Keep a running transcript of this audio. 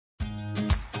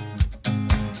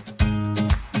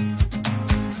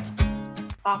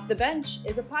Off the Bench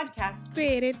is a podcast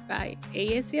created by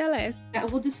ASCLS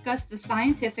that will discuss the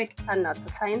scientific and not so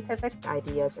scientific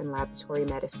ideas in laboratory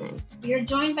medicine. We are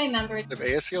joined by members of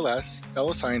ASCLS,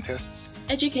 fellow scientists,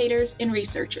 educators, and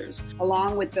researchers,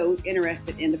 along with those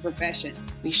interested in the profession.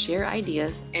 We share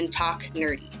ideas and talk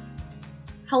nerdy.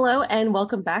 Hello and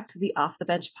welcome back to the Off the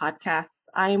Bench podcast.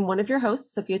 I am one of your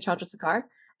hosts, Sophia Chandrasekhar,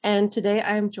 and today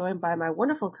I am joined by my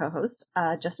wonderful co-host,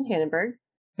 Justin Hannenberg.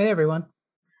 Hey everyone.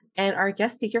 And our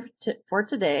guest speaker for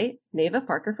today, Neva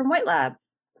Parker from White Labs.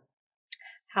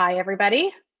 Hi,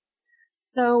 everybody.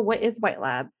 So what is White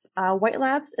Labs? White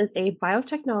Labs is a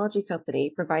biotechnology company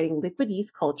providing liquid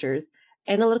yeast cultures,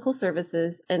 analytical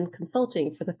services, and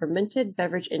consulting for the fermented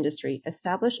beverage industry,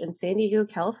 established in San Diego,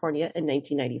 California in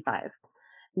 1995.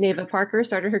 Neva Parker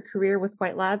started her career with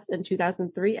White Labs in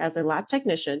 2003 as a lab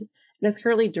technician and is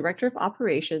currently Director of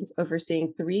Operations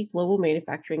overseeing 3 global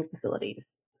manufacturing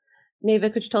facilities.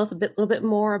 Neva, could you tell us a little bit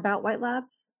more about White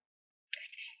Labs?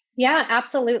 Yeah,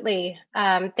 absolutely.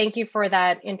 Thank you for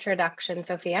that introduction,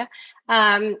 Sophia.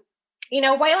 White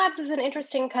Labs is an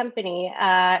interesting company.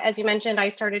 As you mentioned, I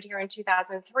started here in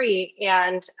 2003,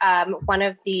 and one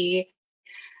of the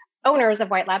owners of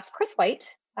White Labs, Chris White,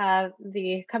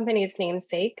 the company's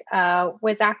namesake,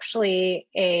 was actually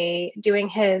doing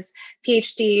his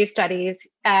PhD studies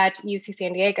at UC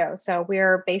San Diego. So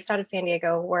we're based out of San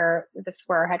Diego, where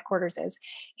our headquarters is.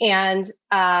 And,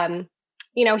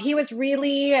 he was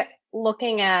really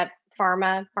looking at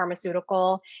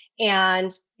pharmaceutical.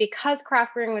 And because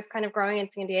craft brewing was kind of growing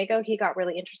in San Diego, he got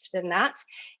really interested in that.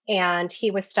 And he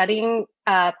was studying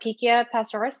Pichia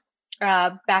pastoris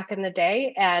back in the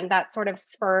day. And that sort of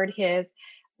spurred his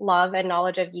love and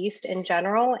knowledge of yeast in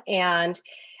general. And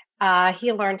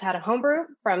he learned how to homebrew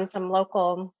from some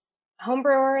local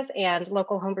homebrewers and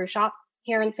local homebrew shop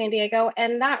here in San Diego.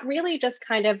 And that really just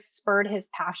kind of spurred his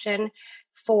passion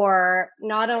for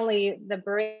not only the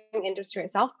brewing industry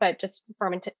itself, but just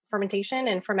fermentation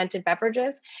and fermented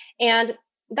beverages. And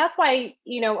that's why,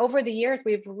 over the years,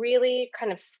 we've really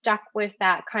kind of stuck with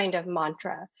that kind of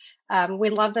mantra. We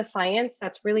love the science.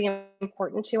 That's really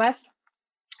important to us.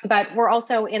 But we're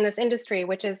also in this industry,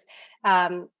 which is,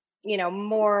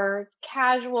 more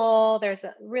casual. There's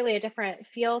really a different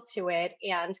feel to it,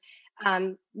 and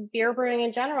beer brewing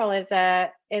in general is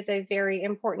a very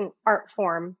important art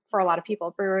form for a lot of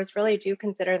people. Brewers really do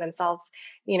consider themselves,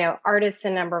 artists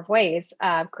in a number of ways,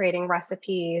 creating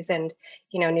recipes and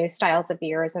new styles of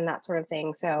beers and that sort of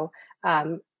thing. So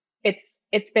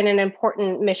it's been an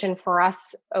important mission for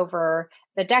us over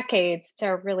the decades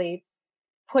to really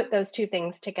put those two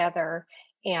things together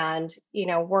and,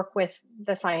 work with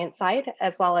the science side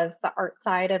as well as the art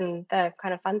side and the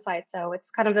kind of fun side. So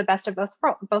it's kind of the best of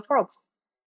both worlds.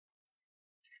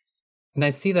 And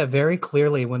I see that very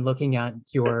clearly when looking at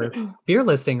your beer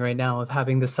listing right now of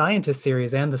having the scientist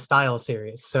series and the style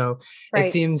series. So right.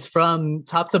 It seems from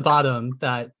top to bottom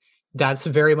that's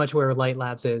very much where White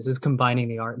Labs is combining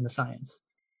the art and the science.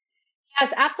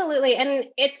 Yes, absolutely. And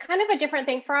it's kind of a different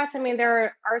thing for us. I mean,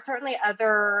 there are certainly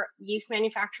other yeast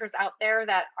manufacturers out there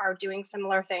that are doing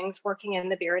similar things, working in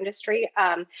the beer industry.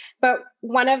 But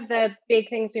one of the big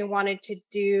things we wanted to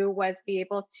do was be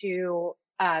able to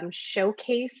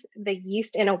showcase the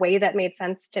yeast in a way that made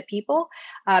sense to people.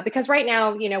 Because right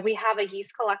now, we have a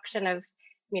yeast collection of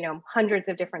hundreds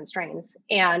of different strains.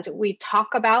 And we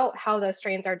talk about how those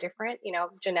strains are different,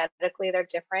 genetically they're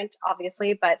different,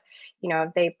 obviously, but,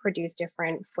 they produce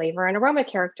different flavor and aroma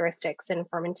characteristics in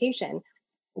fermentation.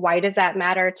 Why does that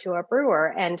matter to a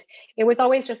brewer? And it was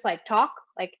always just talk,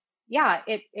 yeah,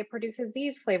 it produces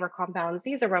these flavor compounds,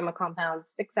 these aroma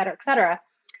compounds, et cetera, et cetera.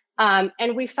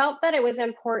 And we felt that it was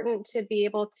important to be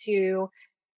able to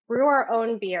brew our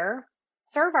own beer,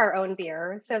 serve our own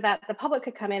beer so that the public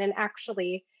could come in and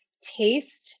actually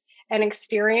taste and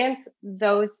experience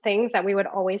those things that we would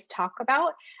always talk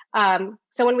about.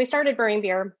 So when we started brewing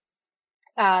beer,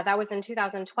 that was in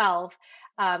 2012.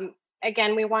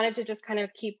 Again, we wanted to just kind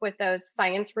of keep with those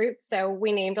science roots. So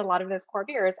we named a lot of those core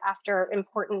beers after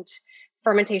important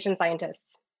fermentation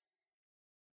scientists.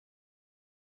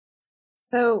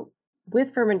 So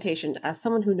with fermentation, as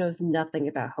someone who knows nothing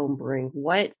about home brewing,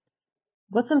 what's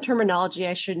some terminology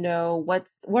I should know? What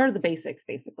are the basics,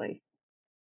 basically?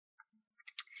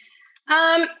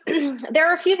 There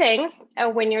are a few things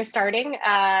when you're starting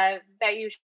that you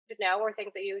should know, or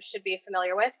things that you should be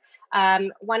familiar with.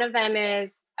 One of them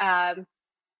is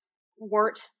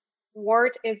wort.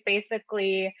 Wort is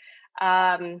basically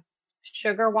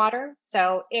sugar water.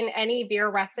 So in any beer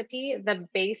recipe, the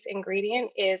base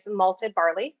ingredient is malted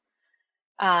barley.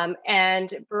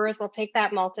 And brewers will take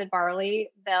that malted barley,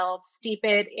 they'll steep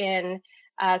it in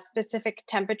specific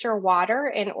temperature water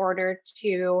in order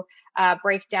to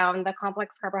break down the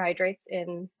complex carbohydrates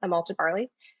in the malted barley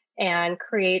and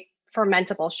create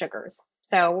fermentable sugars.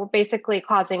 So we're basically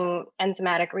causing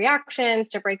enzymatic reactions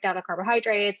to break down the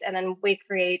carbohydrates, and then we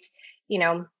create,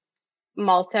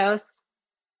 maltose,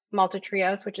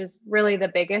 maltotriose, which is really the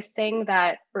biggest thing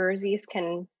that brewers yeast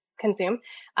can consume,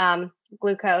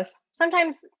 glucose,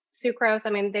 sometimes sucrose. I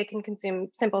mean, they can consume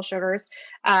simple sugars,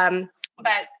 but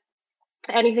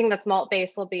anything that's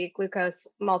malt-based will be glucose,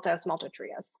 maltose,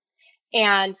 maltotriose.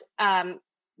 And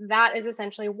that is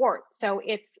essentially wort. So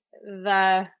it's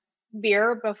the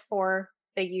beer before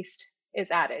the yeast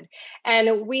is added.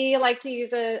 And we like to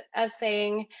use a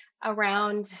saying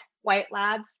around White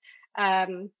Labs,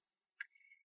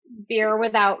 beer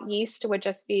without yeast would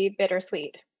just be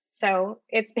bittersweet. So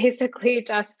it's basically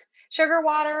just sugar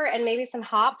water and maybe some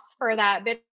hops for that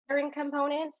bittering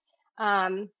component.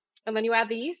 And then you add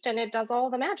the yeast and it does all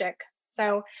the magic.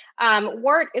 So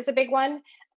wort is a big one.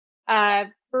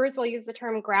 Brewers will use the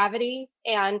term gravity,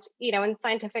 and in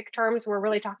scientific terms, we're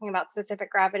really talking about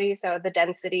specific gravity, so the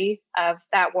density of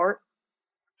that wort.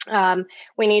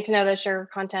 We need to know the sugar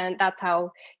content. That's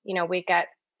how we get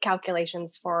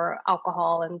calculations for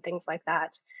alcohol and things like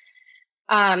that.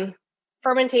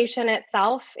 Fermentation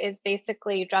itself is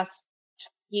basically just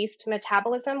yeast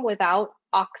metabolism without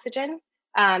oxygen.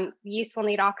 Yeast will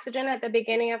need oxygen at the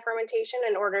beginning of fermentation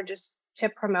in order just to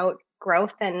promote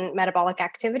growth and metabolic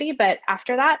activity. But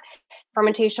after that,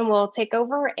 fermentation will take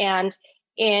over. And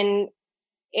in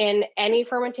any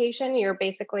fermentation, you're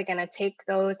basically going to take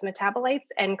those metabolites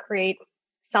and create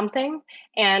something,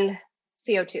 and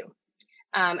CO2.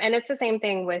 And it's the same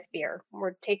thing with beer.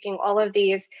 We're taking all of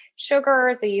these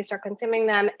sugars, the yeast are consuming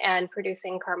them and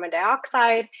producing carbon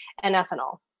dioxide and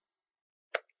ethanol.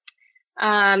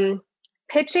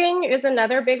 Pitching is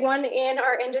another big one in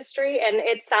our industry, and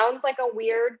it sounds like a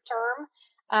weird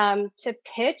term. To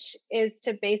pitch is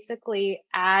to basically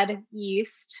add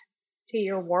yeast to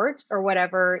your wort or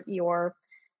whatever you're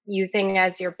using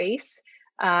as your base.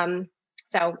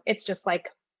 So it's just like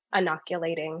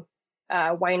inoculating.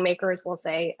 Winemakers will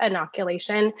say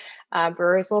inoculation.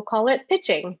 Brewers will call it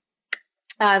pitching.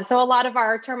 So a lot of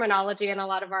our terminology and a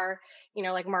lot of our,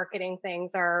 like marketing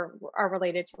things are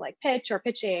related to like pitch or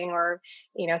pitching or,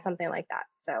 something like that.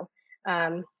 So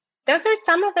those are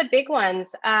some of the big ones.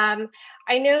 I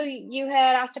know you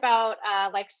had asked about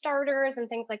like starters and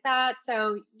things like that.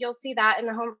 So you'll see that in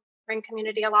the home brewing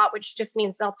community a lot, which just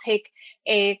means they'll take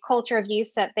a culture of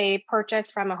yeast that they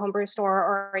purchase from a homebrew store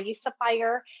or a yeast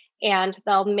supplier, and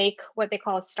they'll make what they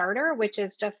call a starter, which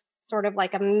is just sort of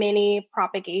like a mini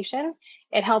propagation.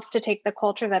 It helps to take the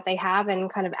culture that they have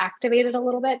and kind of activate it a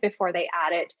little bit before they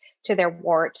add it to their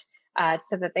wort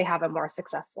so that they have a more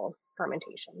successful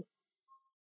fermentation.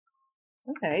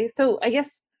 Okay, so I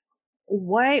guess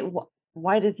why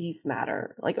does yeast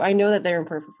matter? Like, I know that they're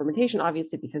important for fermentation,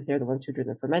 obviously, because they're the ones who do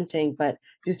the fermenting, but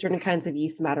do certain kinds of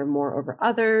yeast matter more over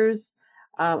others?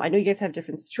 I know you guys have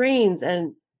different strains,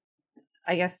 and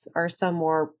I guess are some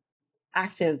more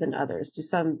active than others? Do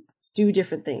some do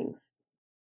different things?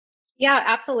 Yeah,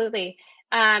 absolutely.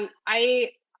 I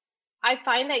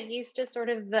find that yeast is sort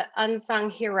of the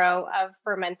unsung hero of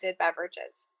fermented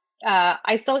beverages.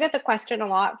 I still get the question a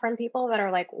lot from people that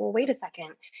are like, well, wait a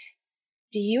second.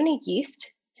 Do you need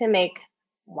yeast to make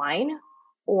wine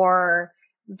or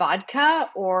vodka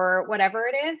or whatever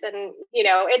it is? And,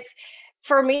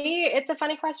 for me, it's a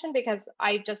funny question because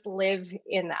I just live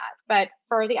in that. But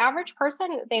for the average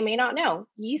person, they may not know.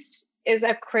 Yeast is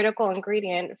a critical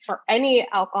ingredient for any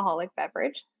alcoholic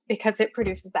beverage because it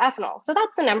produces the ethanol. So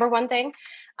that's the number one thing.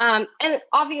 And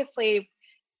obviously,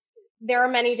 there are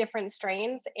many different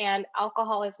strains, and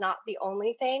alcohol is not the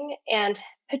only thing. And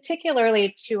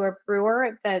particularly to a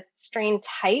brewer, the strain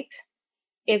type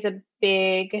is a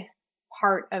big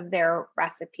part of their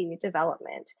recipe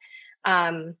development.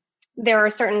 There are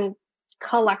certain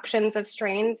collections of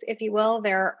strains, if you will.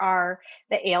 There are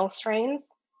the ale strains,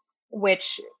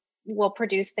 which will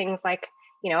produce things like,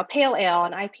 a pale ale,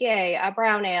 an IPA, a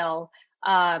brown ale,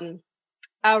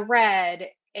 a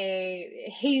red,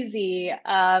 a hazy,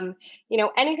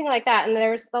 anything like that. And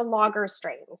there's the lager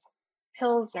strains,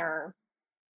 Pilsner,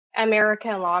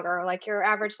 American lager, like your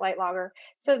average light lager.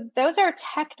 So those are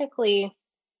technically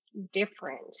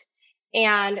different.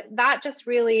 And that just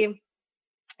really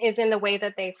is in the way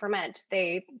that they ferment.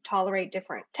 They tolerate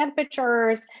different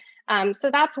temperatures.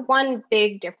 So that's one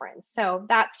big difference. So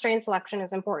that strain selection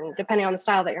is important depending on the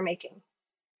style that you're making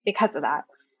because of that.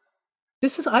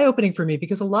 This is eye-opening for me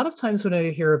because a lot of times when I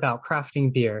hear about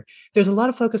crafting beer, there's a lot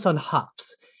of focus on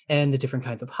hops. and the different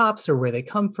kinds of hops or where they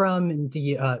come from. And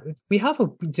we have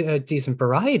a decent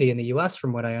variety in the US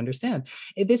from what I understand.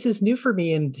 This is new for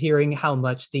me in hearing how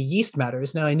much the yeast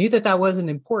matters. Now, I knew that was an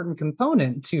important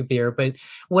component to beer, but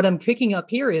what I'm picking up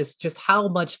here is just how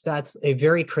much that's a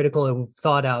very critical and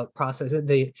thought out process.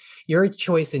 Your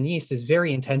choice in yeast is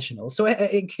very intentional. So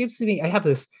it gives me, I have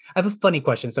a funny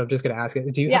question, so I'm just going to ask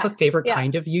it. Do you have a favorite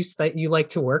kind of yeast that you like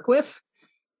to work with?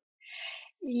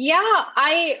 Yeah,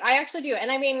 I actually do.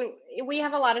 And I mean, we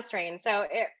have a lot of strains, so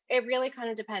it really kind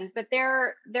of depends. But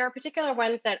there are particular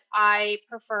ones that I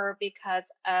prefer because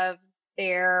of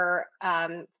their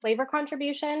flavor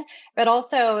contribution, but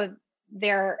also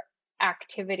their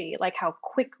activity, like how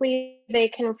quickly they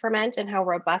can ferment and how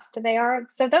robust they are.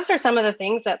 So those are some of the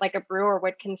things that like a brewer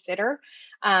would consider.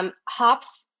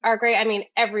 Hops are great. I mean,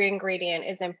 every ingredient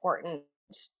is important,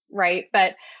 right?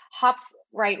 But hops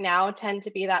right now tend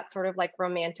to be that sort of like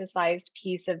romanticized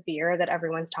piece of beer that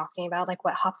everyone's talking about. Like,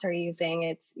 what hops are you using?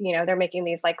 It's, they're making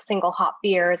these like single hop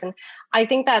beers. And I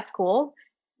think that's cool.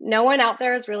 No one out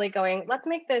there is really going, let's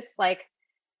make this like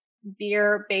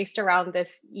beer based around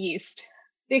this yeast,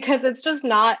 because it's just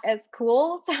not as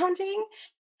cool sounding.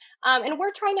 And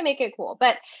we're trying to make it cool.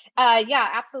 But yeah,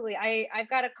 absolutely. I've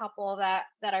got a couple that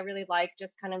I really like,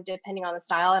 just kind of depending on the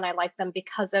style. And I like them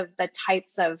because of the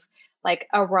types of like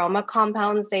aroma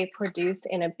compounds they produce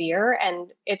in a beer. And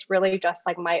it's really just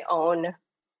like my own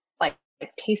like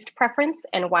taste preference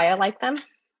and why I like them.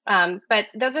 But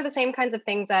those are the same kinds of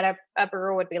things that a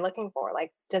brewer would be looking for.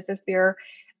 Like, does this beer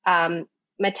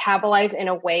metabolize in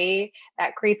a way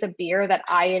that creates a beer that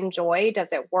I enjoy?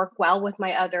 Does it work well with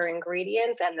my other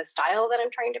ingredients and the style that I'm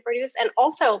trying to produce? And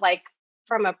also, like,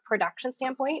 from a production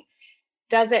standpoint,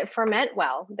 does it ferment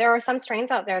well? There are some strains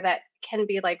out there that can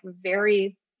be like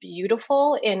very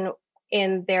beautiful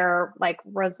in their like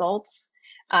results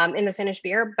in the finished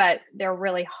beer, but they're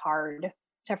really hard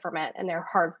to ferment and they're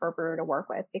hard for a brewer to work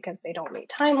with because they don't meet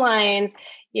timelines.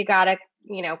 You gotta,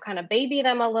 kind of baby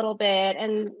them a little bit,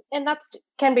 and that's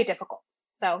can be difficult.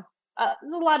 So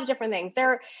there's a lot of different things.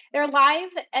 They're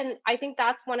live, and I think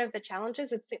that's one of the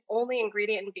challenges. It's the only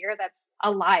ingredient in beer that's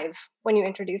alive when you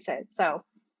introduce it. So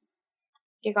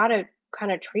you gotta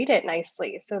kind of treat it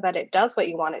nicely so that it does what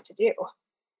you want it to do.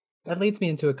 That leads me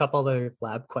into a couple other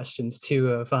lab questions too,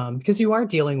 of because you are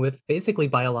dealing with basically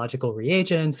biological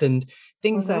reagents and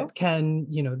things that can,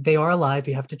 they are alive.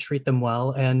 You have to treat them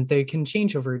well, and they can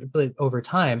change over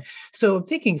time. So I'm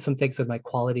thinking some things of like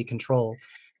quality control.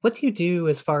 What do you do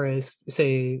as far as,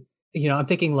 say, I'm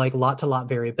thinking like lot to lot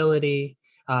variability.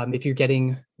 If you're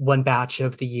getting one batch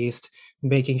of the yeast,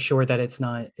 making sure that it's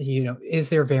not, is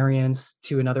there variance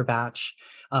to another batch?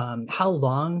 How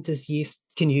long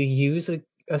can you use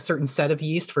a certain set of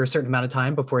yeast for a certain amount of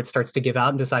time before it starts to give out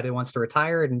and decide it wants to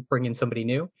retire and bring in somebody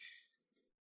new?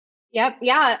 Yep.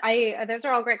 Yeah. Those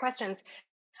are all great questions.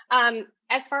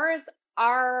 As far as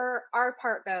our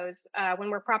part goes, when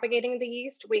we're propagating the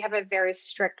yeast, we have a very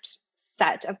strict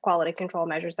set of quality control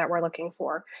measures that we're looking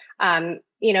for.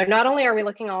 Not only are we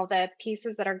looking at all the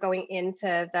pieces that are going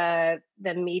into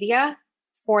the media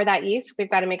for that yeast, we've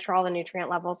got to make sure all the nutrient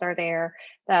levels are there,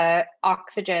 the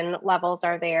oxygen levels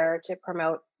are there to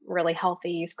promote really healthy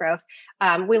yeast growth.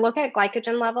 We look at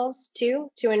glycogen levels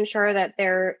too, to ensure that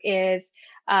there is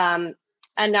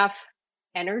enough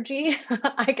energy,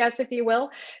 I guess, if you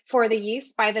will, for the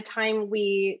yeast by the time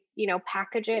we,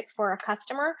 package it for a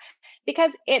customer,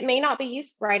 because it may not be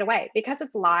used right away. Because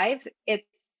it's live, it's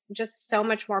just so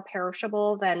much more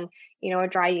perishable than, a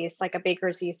dry yeast, like a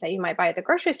baker's yeast that you might buy at the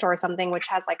grocery store or something, which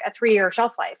has like a 3-year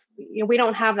shelf life. We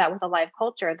don't have that with a live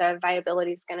culture. The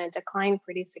viability is going to decline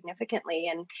pretty significantly,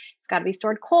 and it's got to be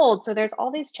stored cold. So there's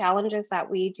all these challenges that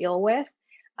we deal with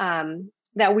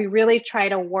that we really try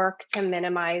to work to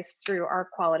minimize through our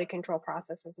quality control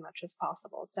process as much as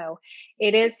possible. So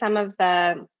it is some of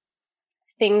the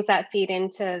things that feed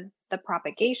into the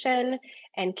propagation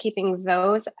and keeping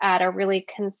those at a really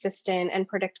consistent and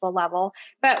predictable level.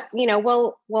 But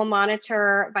we'll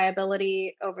monitor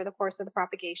viability over the course of the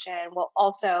propagation. We'll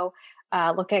also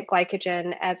look at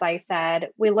glycogen, as I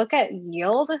said. We look at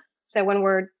yield. So when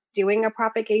we're doing a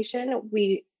propagation,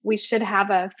 we should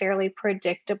have a fairly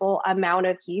predictable amount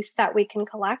of yeast that we can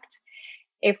collect.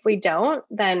 If we don't,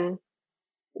 then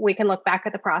we can look back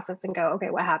at the process and go, okay,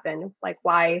 what happened? Like,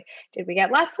 why did we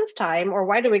get less this time? Or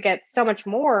why did we get so much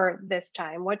more this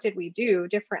time? What did we do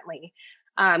differently?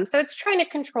 So it's trying to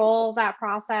control that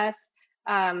process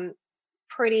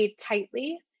pretty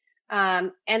tightly.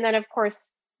 And then, of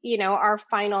course, our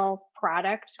final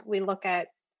product, we look at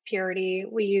purity.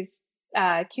 We use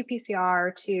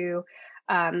qPCR to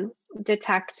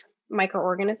detect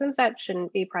microorganisms that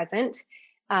shouldn't be present.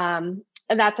 And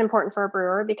that's important for a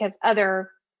brewer because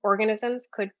other organisms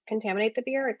could contaminate the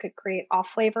beer. It could create off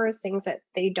flavors, things that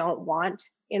they don't want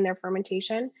in their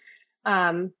fermentation.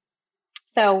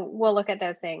 So we'll look at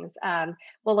those things.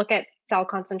 We'll look at cell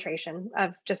concentration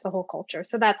of just the whole culture.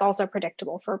 So that's also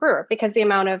predictable for a brewer because the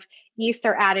amount of yeast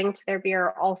they're adding to their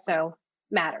beer also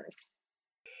matters.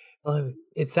 Well,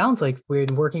 it sounds like we're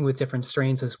working with different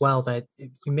strains as well, that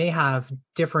you may have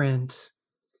different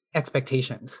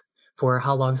expectations for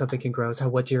how long something can grow, so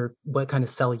what kind of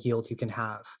cell yield you can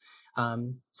have.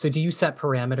 So do you set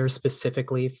parameters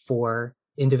specifically for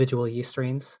individual yeast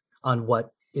strains on what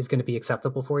is going to be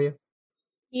acceptable for you?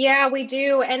 Yeah, we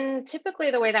do. And typically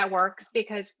the way that works,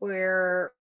 because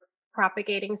we're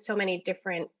propagating so many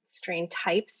different strain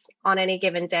types on any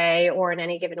given day or in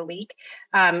any given week,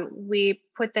 we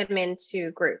put them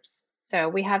into groups. So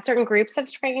we have certain groups of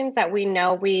strains that we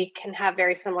know we can have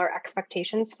very similar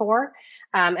expectations for,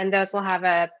 and those will have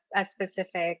a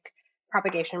specific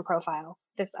propagation profile.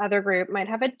 This other group might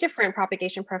have a different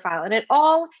propagation profile, and it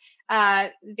all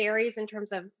varies in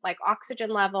terms of like oxygen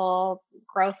level,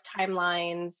 growth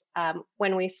timelines,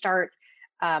 when we start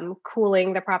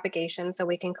cooling the propagation so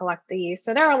we can collect the yeast.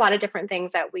 So there are a lot of different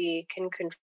things that we can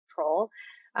control.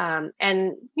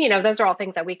 And, those are all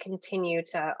things that we continue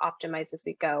to optimize as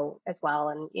we go as well.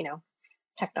 And,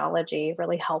 technology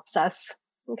really helps us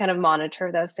kind of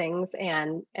monitor those things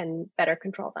and better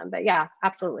control them. But yeah,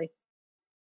 absolutely.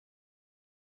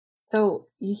 So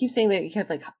you keep saying that you have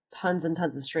like tons and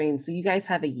tons of strains. So you guys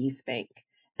have a yeast bank.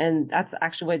 And that's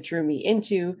actually what drew me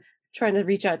into trying to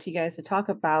reach out to you guys to talk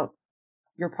about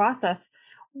your process.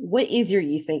 What is your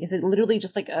yeast bank? Is it literally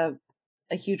just like a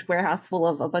huge warehouse full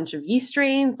of a bunch of yeast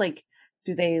strains? Like,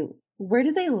 where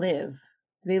do they live?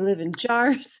 Do they live in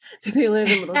jars? Do they live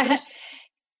in little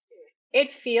It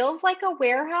feels like a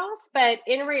warehouse, but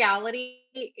in reality,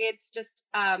 it's just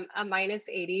a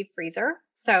 -80 freezer.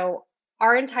 So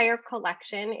our entire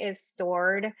collection is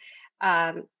stored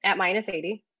at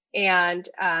 -80. And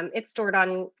it's stored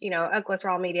on, a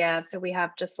glycerol media. So we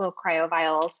have just little cryo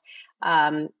vials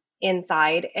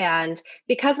inside. And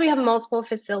because we have multiple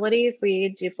facilities, we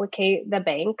duplicate the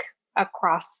bank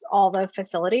across all the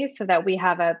facilities so that we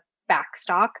have a back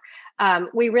stock.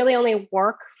 We really only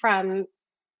work from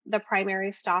the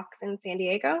primary stocks in San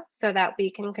Diego so that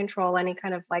we can control any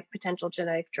kind of like potential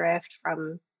genetic drift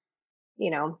from,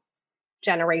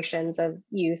 generations of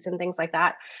use and things like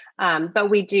that.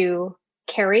 But we do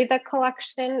carry the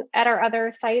collection at our other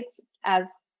sites as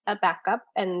a backup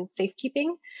and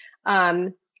safekeeping.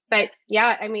 But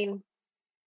yeah, I mean,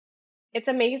 it's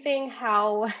amazing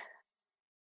how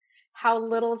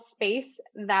little space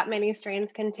that many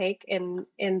strains can take in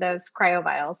those cryo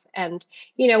vials. And,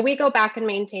 we go back and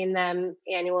maintain them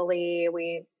annually.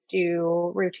 We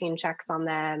do routine checks on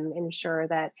them, ensure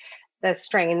that the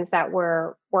strains that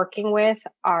we're working with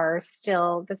are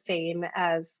still the same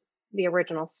as the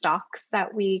original stocks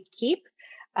that we keep,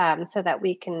 so that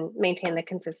we can maintain the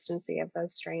consistency of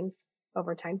those strains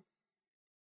over time.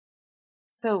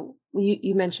 So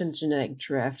you mentioned genetic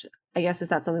drift. I guess is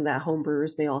that something that home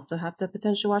brewers may also have to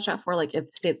potentially watch out for? Like if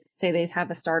say they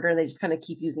have a starter and they just kind of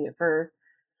keep using it for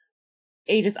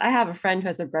ages. I have a friend who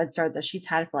has a bread starter that she's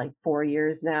had for like 4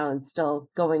 years now and still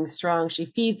going strong. She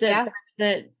feeds it, Yeah. preps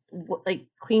it, like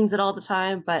cleans it all the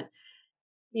time. But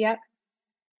Yep.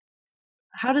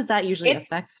 how does that usually It's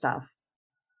affect stuff?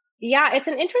 Yeah, it's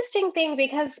an interesting thing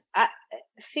because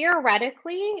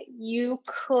theoretically, you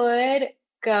could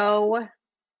go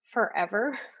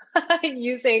forever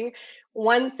using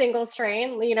one single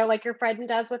strain, like your friend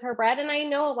does with her bread. And I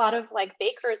know a lot of like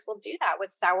bakers will do that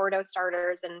with sourdough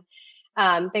starters and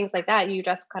things like that. You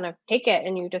just kind of take it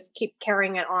and you just keep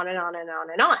carrying it on and on and on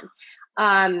and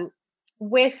on.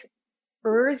 With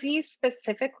brewer's yeast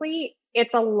specifically,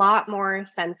 it's a lot more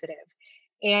sensitive.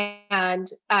 And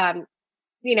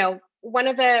one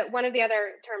of the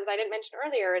other terms I didn't mention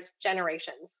earlier is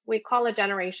generations. We call a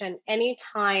generation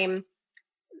anytime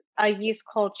a yeast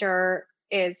culture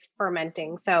is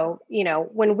fermenting. So,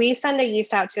 when we send a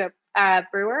yeast out to a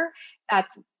brewer,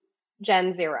 that's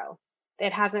Gen 0.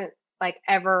 It hasn't like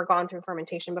ever gone through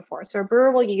fermentation before. So a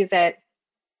brewer will use it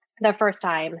the first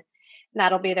time.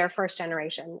 That'll be their first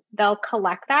generation. They'll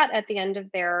collect that at the end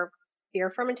of their beer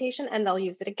fermentation and they'll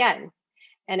use it again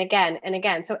and again and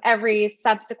again. So every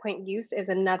subsequent use is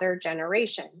another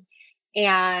generation.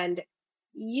 And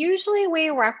usually we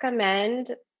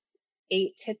recommend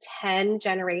 8 to 10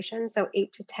 generations, so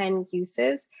 8 to 10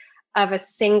 uses of a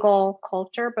single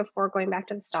culture before going back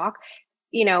to the stock,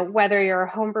 whether you're a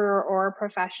home brewer or a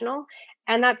professional.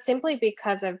 And that's simply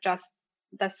because of just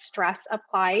the stress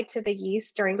applied to the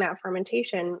yeast during that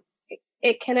fermentation.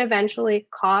 it can eventually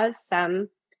cause some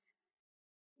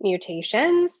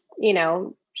mutations,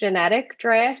 genetic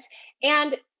drift.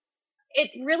 And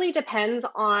it really depends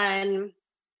on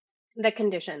the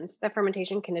conditions, the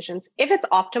fermentation conditions. If it's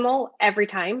optimal every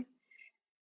time,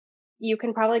 you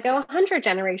can probably go 100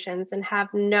 generations and have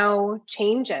no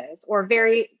changes or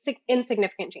very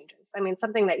insignificant changes. I mean,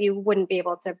 something that you wouldn't be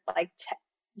able to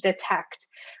detect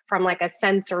from like a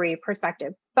sensory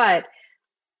perspective. But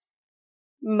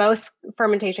most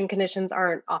fermentation conditions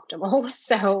aren't optimal,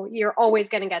 so you're always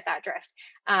going to get that drift,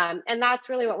 and that's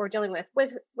really what we're dealing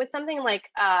with something like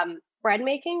bread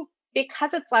making.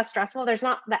 Because it's less stressful, there's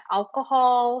not the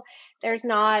alcohol, there's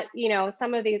not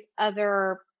some of these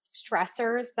other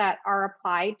stressors that are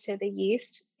applied to the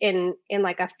yeast in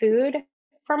like a food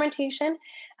fermentation.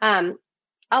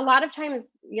 A lot of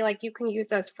times you can use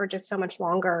those for just so much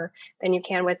longer than you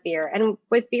can with beer. And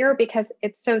with beer, because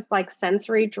it's so like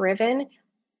sensory driven,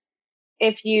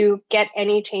 if you get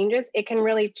any changes, it can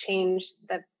really change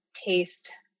the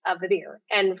taste of the beer.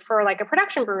 And for like a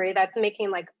production brewery that's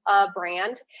making like a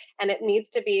brand and it needs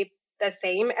to be the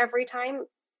same every time,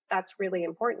 that's really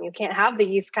important. You can't have the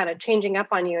yeast kind of changing up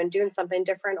on you and doing something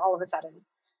different all of a sudden.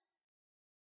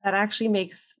 That actually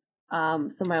makes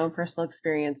some of my own personal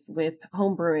experience with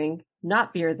home brewing,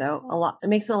 not beer though, it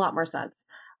makes a lot more sense.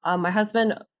 My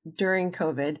husband, during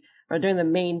COVID, or during the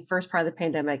main first part of the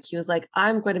pandemic, he was like,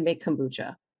 I'm going to make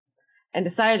kombucha, and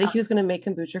decided that he was going to make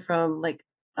kombucha from like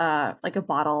a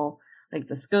bottle, like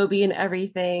the SCOBY and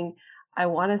everything. I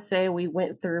want to say we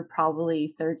went through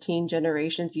probably 13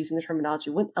 generations using the terminology,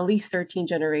 went at least 13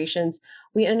 generations.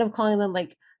 We ended up calling them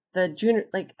like the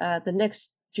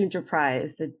next Junior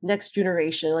Prize, the next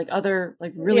generation, like other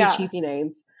like really cheesy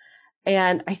names.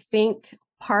 And I think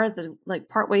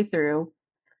partway through,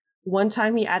 one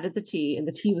time he added the tea and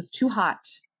the tea was too hot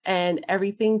and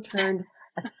everything turned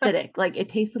acidic. Like it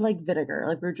tasted like vinegar.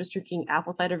 Like we were just drinking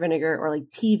apple cider vinegar or like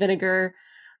tea vinegar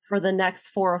for the next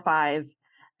 4 or 5.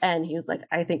 And he was like,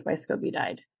 I think my SCOBY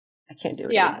died. I can't do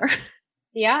it anymore.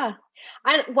 Yeah.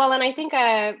 And I think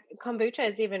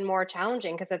kombucha is even more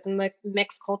challenging because it's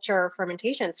mixed culture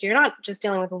fermentation. So you're not just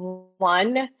dealing with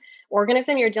one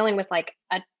organism, you're dealing with like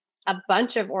a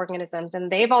bunch of organisms,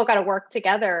 and they've all got to work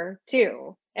together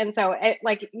too. And so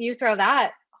you throw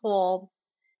that whole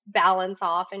balance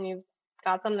off and you've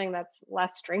got something that's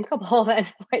less drinkable than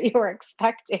what you were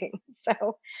expecting.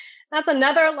 So that's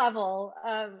another level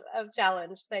of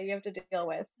challenge that you have to deal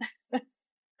with.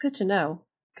 Good to know.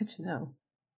 Good to know.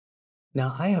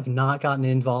 Now, I have not gotten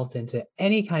involved into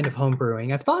any kind of home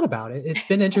brewing. I've thought about it. It's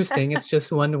been interesting. It's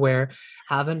just one where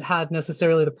haven't had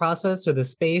necessarily the process or the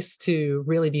space to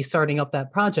really be starting up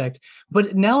that project.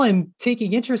 But now I'm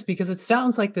taking interest because it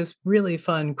sounds like this really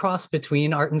fun cross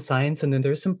between art and science, and then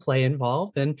there's some play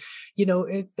involved. And,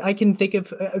 I can think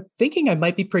of thinking I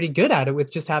might be pretty good at it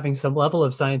with just having some level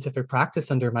of scientific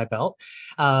practice under my belt,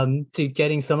 to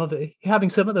having some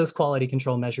of those quality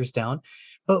control measures down.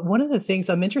 But one of the things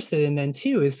I'm interested in then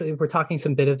too is we're talking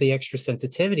some bit of the extra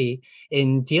sensitivity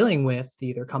in dealing with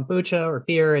either kombucha or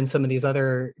beer and some of these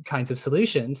other kinds of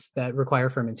solutions that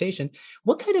require fermentation.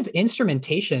 What kind of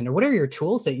instrumentation or what are your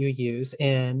tools that you use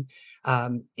in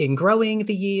growing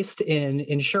the yeast, in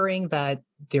ensuring that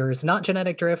there's not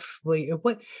genetic drift?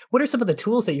 What are some of the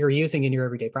tools that you're using in your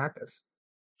everyday practice?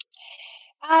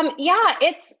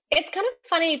 It's kind of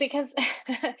funny because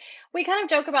we kind of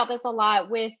joke about this a lot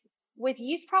with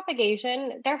yeast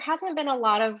propagation. There hasn't been a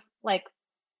lot of like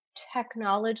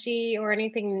technology or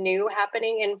anything new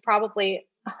happening in probably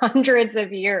hundreds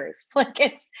of years. Like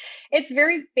it's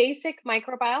very basic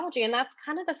microbiology, and that's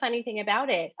kind of the funny thing about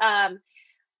it.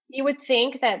 You would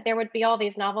think that there would be all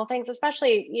these novel things,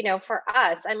 especially for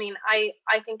us. I mean, I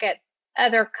think at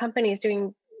other companies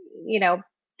doing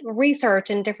research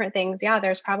and different things,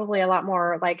 there's probably a lot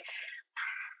more like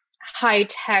high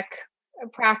tech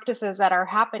practices that are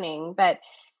happening, but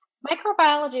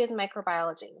microbiology is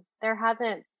microbiology. There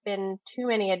hasn't been too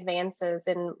many advances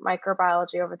in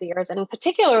microbiology over the years, and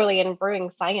particularly in brewing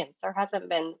science, there hasn't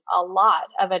been a lot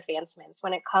of advancements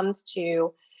when it comes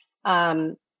to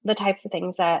the types of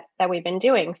things that we've been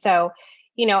doing. So,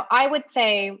 I would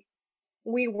say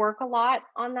we work a lot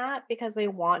on that because we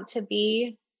want to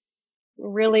be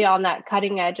really on that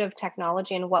cutting edge of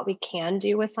technology and what we can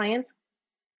do with science.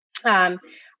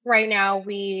 Right now,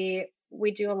 we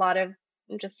do a lot of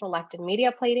just selected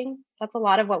media plating. That's a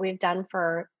lot of what we've done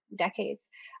for decades.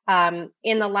 In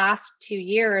the last 2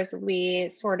 years, we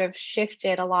sort of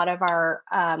shifted a lot of our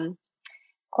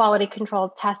quality control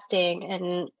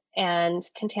testing and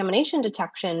contamination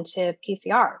detection to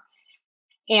PCR.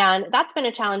 And that's been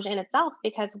a challenge in itself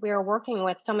because we're working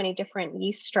with so many different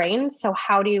yeast strains. So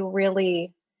how do you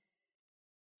really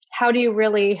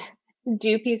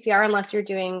do PCR unless you're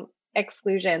doing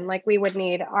exclusion? Like, we would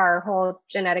need our whole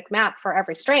genetic map for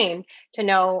every strain to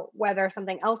know whether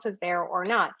something else is there or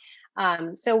not.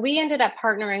 So we ended up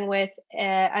partnering with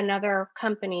another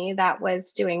company that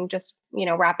was doing just,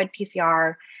 rapid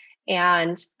PCR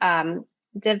and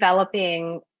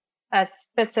developing a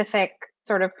specific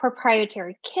sort of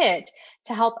proprietary kit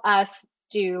to help us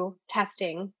do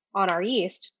testing on our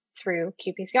yeast through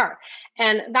qPCR.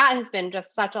 And that has been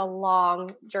just such a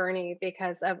long journey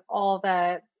because of all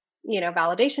the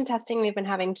validation testing we've been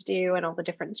having to do and all the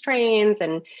different strains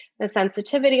and the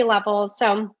sensitivity levels.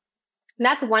 So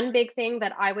that's one big thing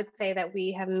that I would say that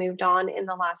we have moved on in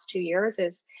the last 2 years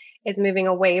is moving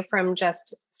away from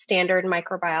just standard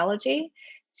microbiology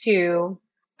to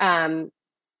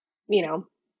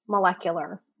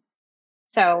molecular.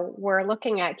 So we're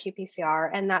looking at qPCR,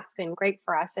 and that's been great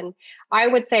for us. And I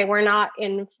would say we're not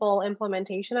in full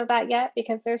implementation of that yet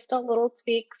because there's still little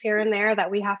tweaks here and there that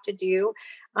we have to do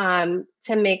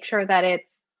to make sure that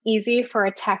it's easy for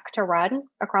a tech to run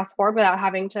across the board without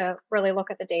having to really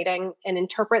look at the data and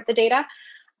interpret the data.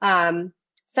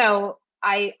 So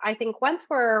I think once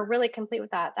we're really complete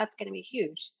with that, that's going to be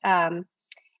huge.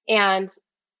 And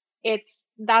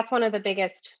that's one of the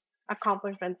biggest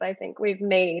accomplishments I think we've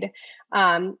made.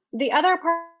 The other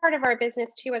part of our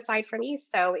business too, aside from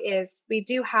yeast though, is we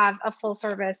do have a full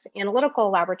service analytical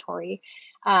laboratory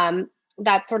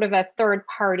that's sort of a third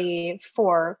party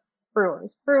for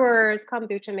brewers,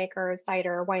 kombucha makers,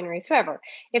 cider, wineries, whoever,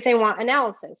 if they want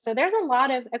analysis. So there's a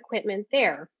lot of equipment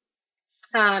there.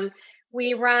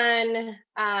 We run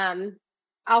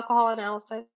alcohol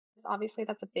analysis. Obviously,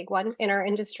 that's a big one in our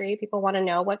industry. People want to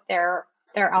know what their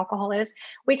alcohol is.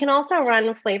 We can also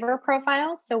run flavor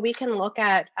profiles. So we can look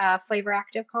at flavor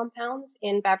active compounds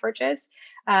in beverages.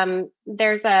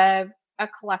 There's a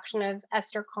collection of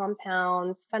ester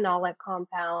compounds, phenolic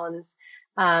compounds.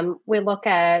 We look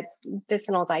at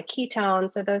bisphenol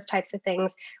diketones. So those types of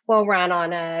things will run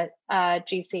on a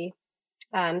GC.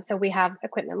 So we have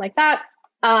equipment like that.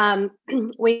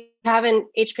 We have an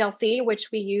HPLC, which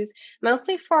we use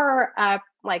mostly for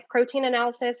like protein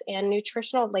analysis and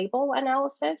nutritional label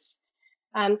analysis.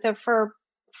 So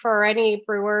for any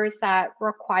brewers that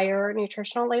require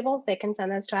nutritional labels, they can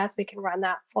send those to us. We can run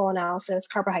that full analysis,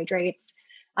 carbohydrates,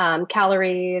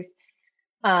 calories,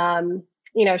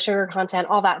 sugar content,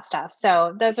 all that stuff.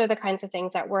 So those are the kinds of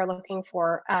things that we're looking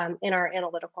for in our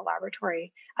analytical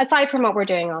laboratory, aside from what we're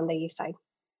doing on the yeast side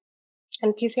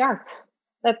and PCR.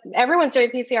 Everyone's doing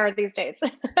PCR these days.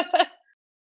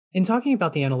 In talking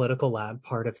about the analytical lab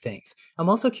part of things, I'm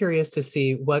also curious to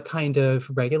see what kind of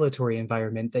regulatory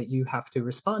environment that you have to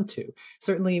respond to.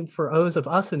 Certainly for those of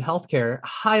us in healthcare,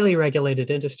 highly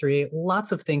regulated industry,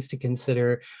 lots of things to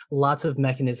consider, lots of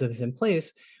mechanisms in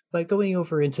place. But going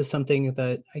over into something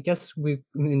that I guess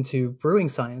into brewing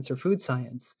science or food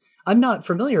science, I'm not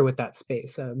familiar with that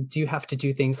space. Do you have to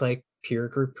do things like peer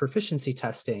group proficiency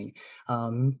testing,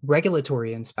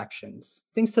 regulatory inspections,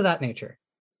 things to that nature?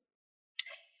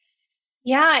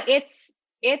 Yeah,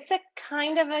 it's a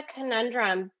kind of a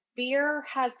conundrum. Beer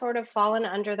has sort of fallen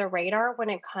under the radar when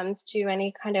it comes to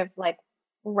any kind of like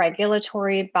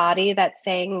regulatory body that's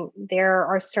saying there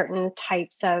are certain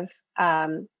types of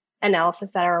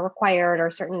analysis that are required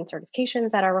or certain certifications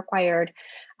that are required.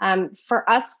 For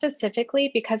us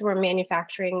specifically, because we're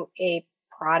manufacturing a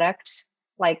product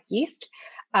like yeast,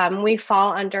 we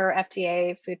fall under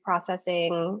FDA food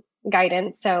processing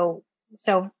guidance. So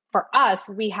for us,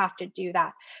 we have to do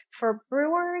that. For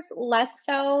brewers, less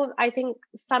so. I think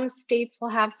some states will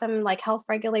have some like health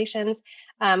regulations.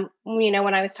 When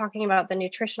I was talking about the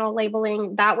nutritional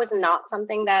labeling, that was not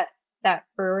something that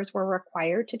brewers were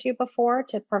required to do before,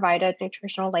 to provide a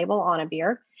nutritional label on a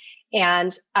beer.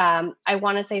 And I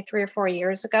want to say 3 or 4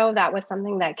 years ago, that was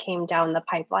something that came down the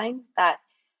pipeline, that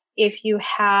if you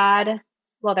had,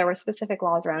 well, there were specific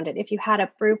laws around it. If you had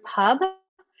a brew pub,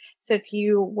 so if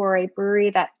you were a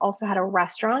brewery that also had a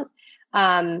restaurant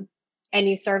and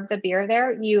you served the beer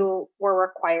there, you were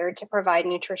required to provide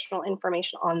nutritional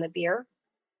information on the beer.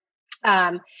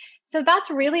 So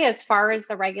that's really as far as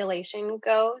the regulation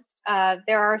goes.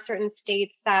 There are certain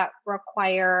states that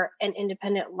require an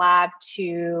independent lab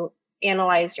to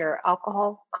analyze your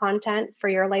alcohol content for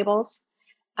your labels.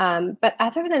 But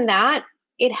other than that,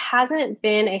 it hasn't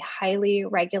been a highly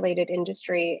regulated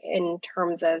industry in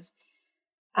terms of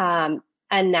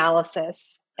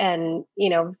analysis and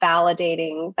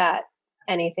validating that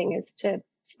anything is to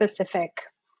specific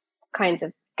kinds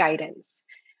of guidance.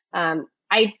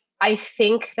 I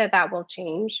think that will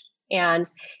change. And,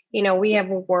 we have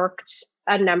worked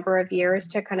a number of years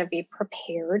to kind of be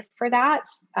prepared for that,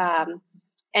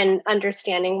 and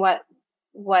understanding what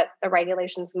the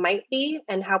regulations might be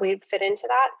and how we fit into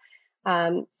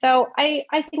that. So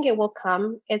I think it will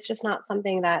come. It's just not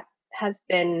something that has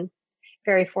been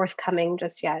very forthcoming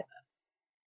just yet.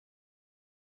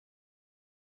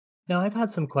 Now, I've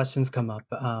had some questions come up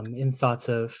in thoughts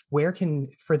of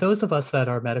for those of us that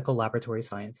are medical laboratory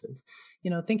sciences,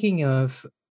 thinking of,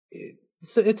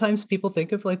 so at times people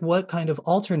think of like what kind of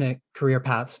alternate career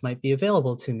paths might be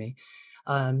available to me.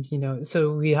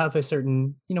 So we have a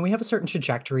certain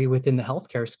trajectory within the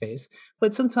healthcare space,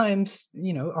 but sometimes,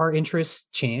 our interests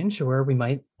change or we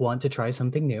might want to try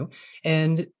something new.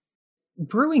 And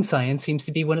brewing science seems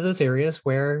to be one of those areas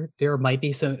where there might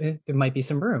be some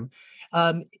room.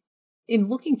 In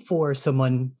looking for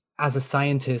someone as a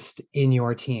scientist in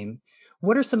your team,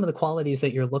 what are some of the qualities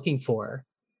that you're looking for?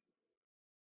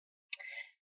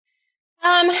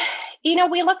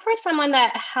 We look for someone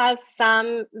that has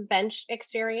some bench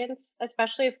experience,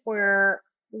 especially if we're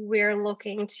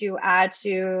looking to add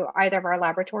to either of our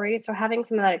laboratories. So having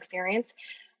some of that experience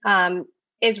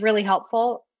is really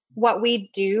helpful. What we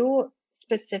do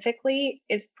specifically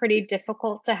is pretty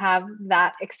difficult to have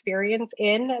that experience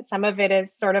in. Some of it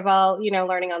is sort of all,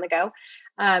 learning on the go.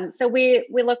 So we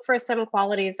look for some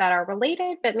qualities that are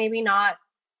related, but maybe not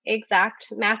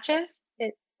exact matches.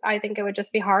 I think it would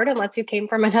just be hard unless you came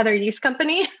from another yeast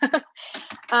company.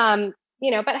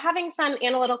 But having some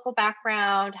analytical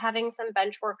background, having some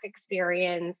bench work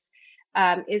experience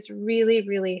is really,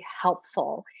 really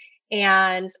helpful.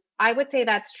 And I would say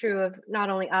that's true of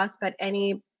not only us, but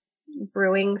any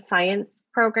brewing science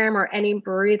program or any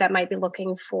brewery that might be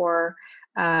looking for,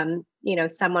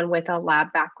 someone with a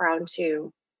lab background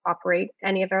to operate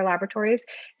any of their laboratories.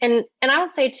 And I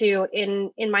would say too,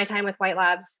 in my time with White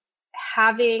Labs,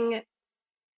 having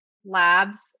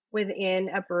labs within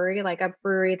a brewery, like a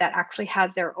brewery that actually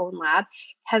has their own lab,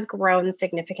 has grown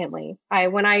significantly.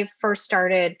 When I first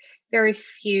started, very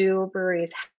few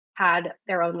breweries had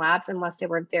their own labs unless they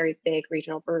were very big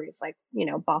regional breweries like,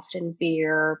 Boston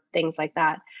Beer, things like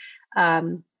that.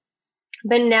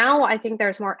 But now I think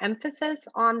there's more emphasis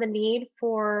on the need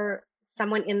for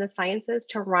someone in the sciences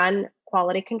to run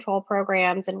quality control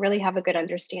programs and really have a good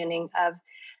understanding of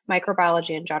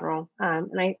microbiology in general.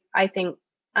 And I think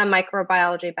a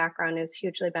microbiology background is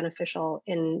hugely beneficial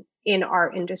in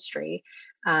our industry,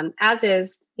 as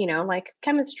is, like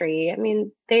chemistry. I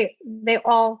mean, they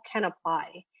all can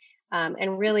apply.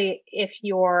 And really, if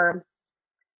you're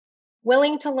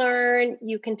willing to learn,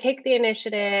 you can take the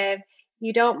initiative,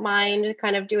 you don't mind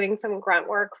kind of doing some grunt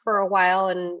work for a while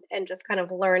and just kind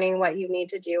of learning what you need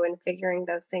to do and figuring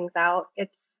those things out.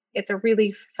 It's a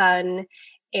really fun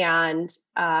and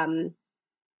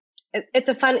it's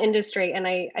a fun industry, and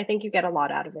I think you get a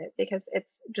lot out of it because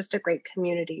it's just a great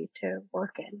community to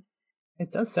work in.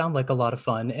 It does sound like a lot of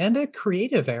fun and a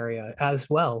creative area as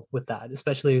well with that,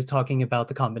 especially talking about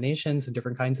the combinations and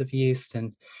different kinds of yeast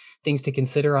and things to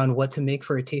consider on what to make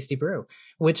for a tasty brew.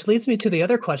 Which leads me to the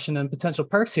other question on potential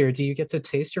perks here. Do you get to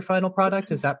taste your final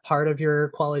product? Is that part of your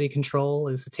quality control?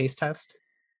 Is a taste test?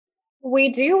 We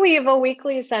do. We have a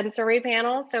weekly sensory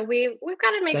panel, so we've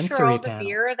got to make sure all the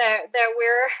beer that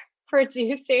we're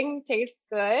producing tastes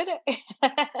good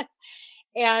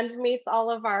and meets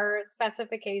all of our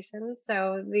specifications.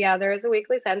 So yeah, there is a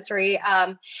weekly sensory.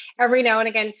 Every now and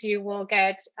again too, we'll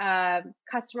get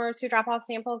customers who drop off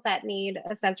samples that need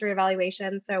a sensory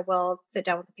evaluation. So we'll sit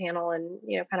down with the panel and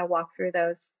kind of walk through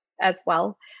those as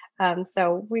well.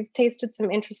 So we've tasted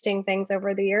some interesting things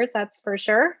over the years, that's for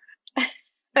sure.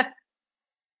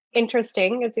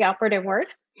 Interesting is the operative word.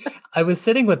 I was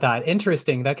sitting with that.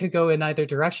 Interesting. That could go in either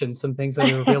direction. Some things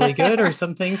that are really good or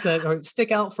some things that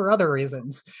stick out for other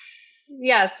reasons.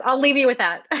 Yes, I'll leave you with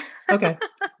that. Okay.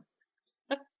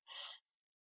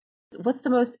 What's the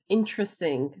most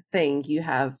interesting thing you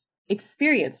have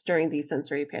experienced during these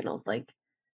sensory panels?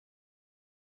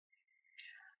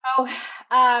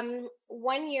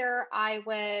 One year I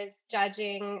was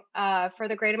judging for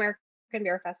the Great American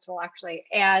Beer Festival, actually,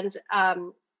 and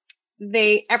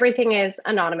everything is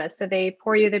anonymous. So they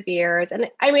pour you the beers, and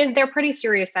I mean, they're pretty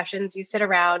serious sessions. You sit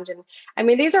around, and I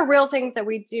mean, these are real things that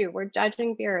we do. We're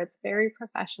judging beer. It's very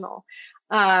professional.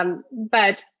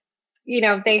 But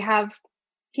they have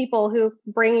people who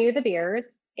bring you the beers,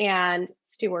 and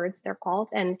stewards, they're called,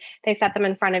 and they set them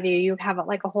in front of you. You have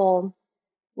like a whole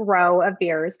row of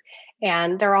beers,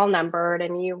 and they're all numbered,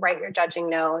 and you write your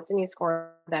judging notes and you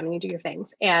score them and you do your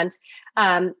things. And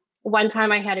one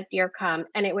time I had a beer come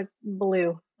and it was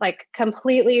blue, like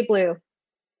completely blue.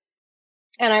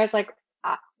 And I was like,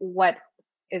 what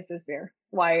is this beer?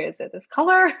 Why is it this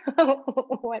color?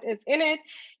 What is in it?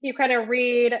 You kind of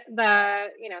read the,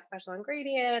 special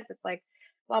ingredients. It's like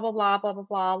blah, blah, blah, blah, blah,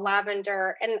 blah,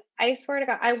 lavender. And I swear to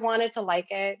God, I wanted to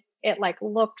like it. It like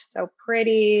looked so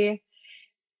pretty,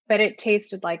 but it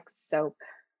tasted like soap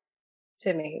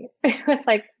to me. It was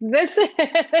like,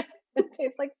 it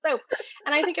tastes like soap.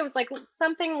 And I think it was like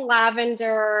something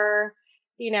lavender,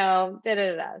 da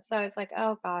da da. So I was like,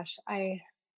 oh gosh,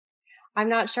 I'm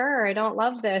not sure. I don't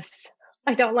love this.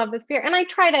 I don't love this beer. And I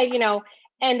try to,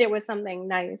 end it with something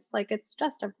nice. Like it's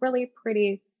just a really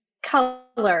pretty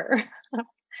color.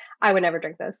 I would never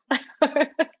drink this.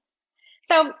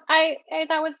 So I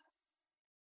that was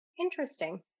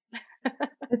interesting.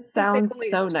 It sounds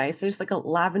so nice. There's like a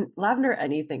lavender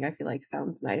anything I feel like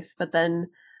sounds nice. But then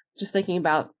just thinking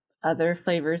about other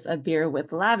flavors of beer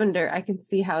with lavender, I can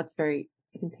see how it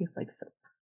can taste like soap.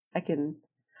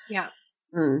 Yeah.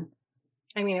 Mm.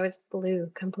 I mean, it was blue,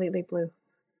 completely blue.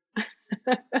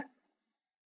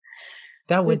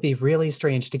 That would be really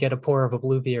strange to get a pour of a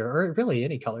blue beer, or really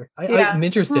any color. I'm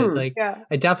interested.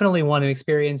 I definitely want to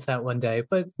experience that one day,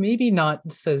 but maybe not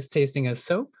as tasting as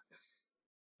soap.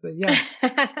 But yeah.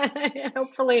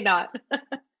 Hopefully not.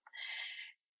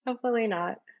 Hopefully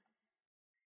not.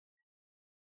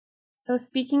 So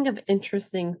speaking of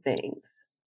interesting things,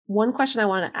 one question I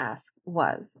want to ask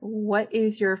was, what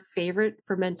is your favorite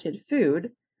fermented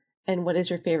food and what is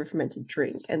your favorite fermented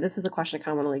drink? And this is a question I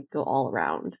kind of want to go all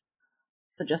around.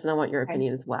 So Justin, I want your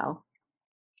opinion as well.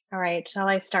 All right. Shall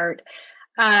I start?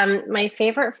 My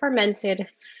favorite fermented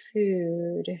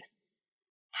food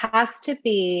has to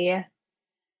be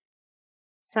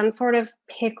some sort of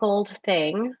pickled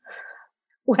thing,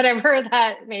 whatever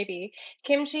that may be.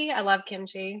 Kimchi. I love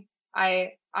kimchi.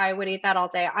 I would eat that all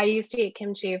day. I used to eat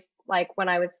kimchi like when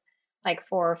I was like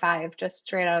 4 or 5, just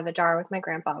straight out of the jar with my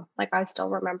grandpa. Like I still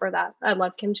remember that. I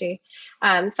love kimchi.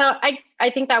 So I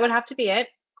think that would have to be it.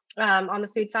 On the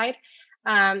food side,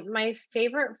 my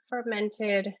favorite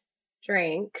fermented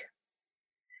drink.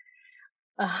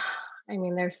 I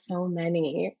mean, there's so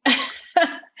many.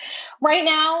 Right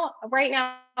now,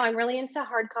 I'm really into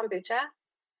hard kombucha.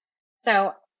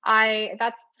 So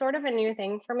that's sort of a new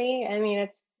thing for me. I mean,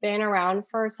 it's been around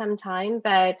for some time,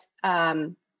 but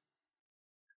I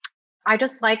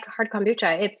just like hard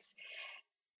kombucha. It's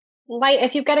light.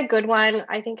 If you get a good one,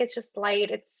 I think it's just light.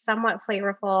 It's somewhat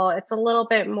flavorful. It's a little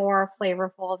bit more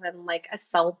flavorful than like a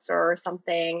seltzer or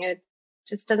something. It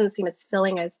just doesn't seem as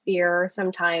filling as beer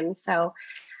sometimes. So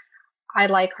I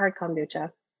like hard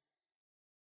kombucha.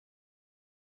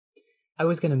 I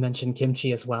was going to mention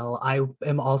kimchi as well. I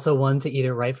am also one to eat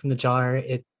it right from the jar.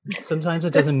 Sometimes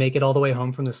it doesn't make it all the way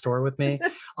home from the store with me.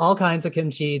 All kinds of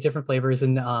kimchi, different flavors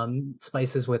and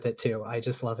spices with it too. I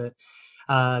just love it.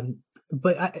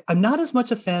 But I'm not as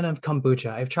much a fan of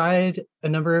kombucha. I've tried a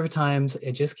number of times.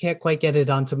 I just can't quite get it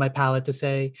onto my palate to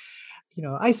say,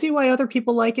 I see why other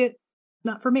people like it.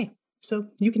 Not for me. So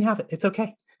you can have it. It's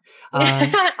okay.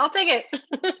 I'll take it.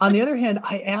 On the other hand,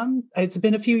 it's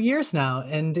been a few years now,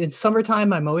 and in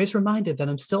summertime, I'm always reminded that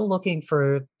I'm still looking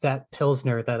for that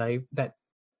Pilsner that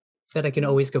I can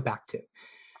always go back to.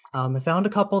 I found a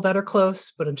couple that are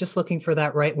close, but I'm just looking for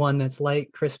that right one that's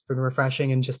light, crisp, and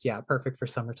refreshing, and just, perfect for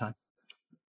summertime.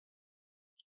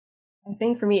 I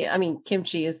think for me, I mean,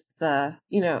 kimchi is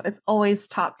it's always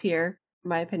top tier, in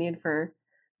my opinion, for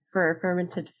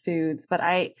fermented foods. But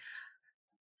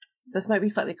this might be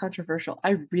slightly controversial.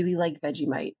 I really like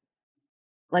Vegemite.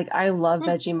 Like, I love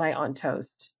Vegemite on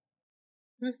toast.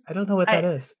 I don't know what that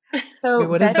is. So wait,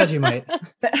 what is Vegemite?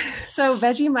 So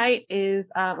Vegemite is,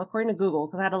 according to Google,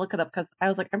 because I had to look it up because I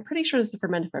was like, I'm pretty sure this is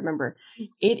fermented if I remember.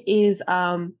 It is,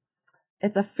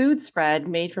 it's a food spread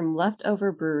made from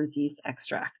leftover brewer's yeast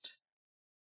extract.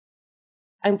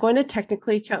 I'm going to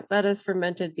technically count that as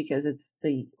fermented because it's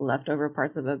the leftover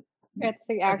parts of it's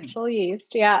the actual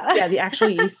yeast, yeah. Yeah, the actual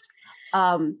yeast.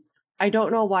 I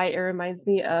don't know why it reminds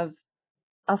me of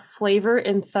a flavor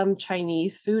in some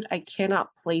Chinese food. I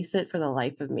cannot place it for the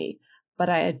life of me, but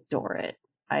I adore it.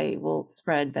 I will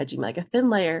spread Vegemite, like a thin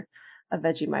layer of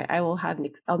Vegemite.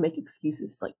 I'll make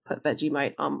excuses to like put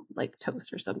Vegemite on like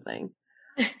toast or something.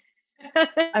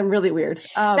 I'm really weird.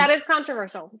 That is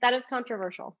controversial.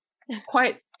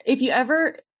 Quite. If you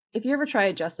ever try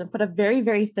it, Justin, put a very,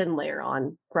 very thin layer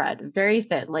on bread, very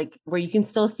thin, like where you can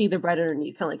still see the bread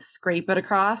underneath, kind of like scrape it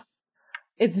across.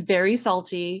 It's very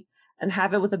salty, and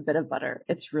have it with a bit of butter.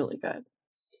 It's really good.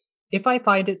 If I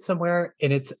find it somewhere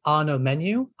and it's on a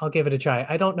menu, I'll give it a try.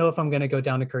 I don't know if I'm going to go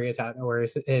down to Koreatown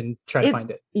and try to find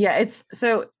it. Yeah, it's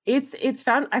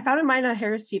found. I found in mine at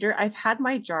Harris Teeter. I've had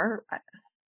my jar.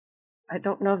 I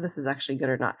don't know if this is actually good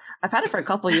or not. I've had it for a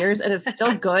couple years and it's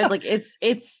still good. Like it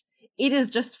is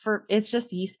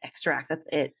just yeast extract. That's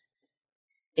it.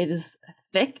 It is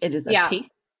thick. It is a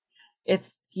paste.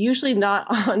 It's usually not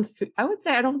on food. I would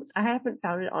say I haven't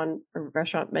found it on a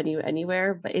restaurant menu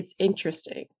anywhere, but it's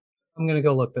interesting. I'm going to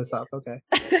go look this up. Okay.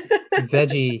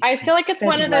 Veggie. I feel like it's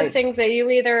one of those things that you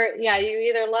either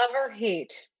love or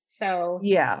hate. So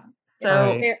yeah.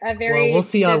 So a very we'll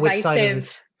see divisive, which side of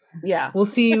this. Yeah. We'll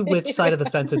see which side of the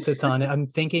fence it sits on. I'm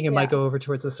thinking it might go over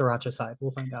towards the sriracha side.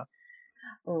 We'll find out.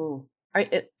 Oh, are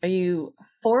you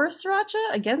for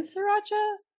sriracha? Against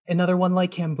sriracha? Another one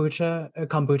like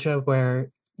kombucha,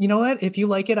 where, you know what? If you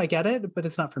like it, I get it, but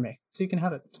it's not for me. So you can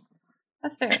have it.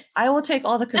 That's fair. I will take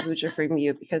all the kombucha from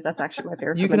you because that's actually my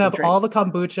favorite. You can have all the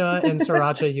kombucha and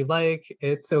sriracha you like.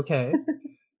 It's okay.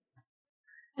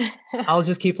 I'll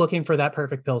just keep looking for that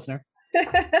perfect Pilsner.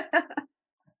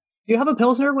 Do you have a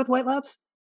Pilsner with White Labs?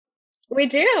 We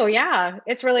do, yeah.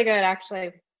 It's really good,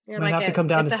 actually. You might have to come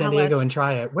down to San Diego and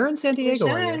try it. Where in San Diego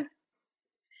are you?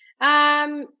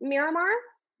 Miramar,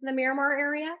 the Miramar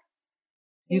area.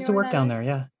 Used to work down there,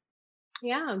 yeah.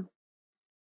 Yeah.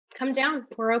 Come down.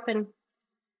 We're open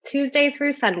Tuesday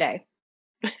through Sunday.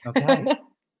 Okay.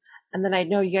 And then I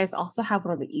know you guys also have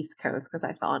one on the East Coast because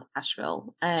I saw in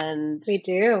Asheville. And we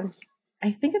do.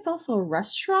 I think it's also a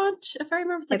restaurant, if I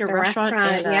remember. It's like a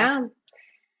restaurant yeah.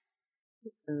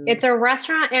 It's a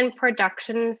restaurant and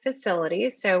production facility.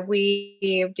 So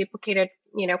we duplicated,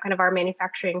 kind of our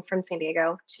manufacturing from San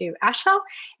Diego to Asheville.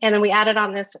 And then we added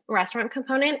on this restaurant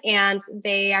component, and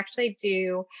they actually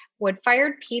do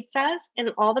wood-fired pizzas,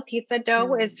 and all the pizza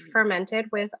dough is fermented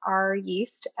with our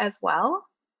yeast as well.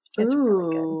 It's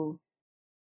really good.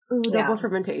 Ooh, double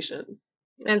fermentation.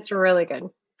 It's really good.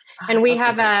 And we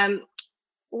have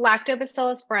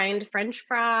lactobacillus brined French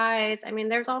fries. I mean,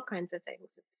 there's all kinds of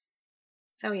things. It's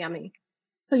so yummy.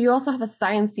 So you also have a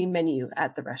sciencey menu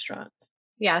at the restaurant.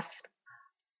 Yes.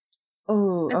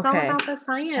 Oh, it's all about the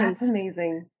science. That's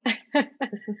amazing.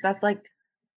 That's like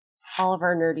all of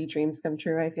our nerdy dreams come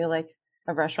true. I feel like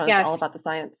a restaurant is all about the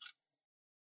science.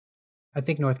 I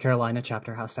think North Carolina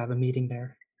chapter has to have a meeting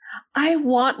there. I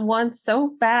want one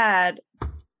so bad.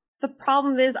 The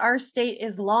problem is our state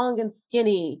is long and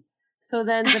skinny. So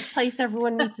then the place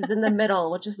everyone meets is in the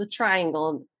middle, which is the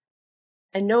triangle.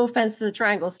 And no offense to the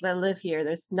triangles that live here,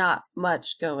 there's not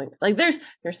much going. Like there's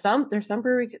some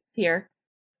breweries here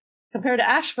compared to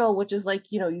Asheville, which is like,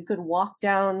 you could walk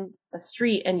down a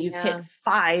street and you've hit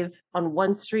 5 on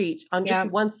one street, on just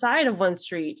one side of one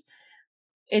street.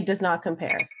 It does not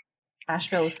compare.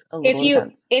 Asheville's a little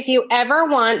intense. If you ever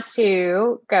want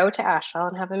to go to Asheville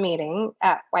and have a meeting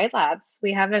at White Labs,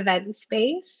 we have event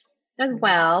space as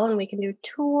well, and we can do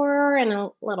tour and a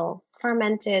little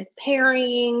fermented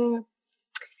pairing.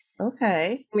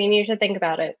 Okay. I mean, you should think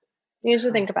about it.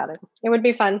 It would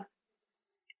be fun.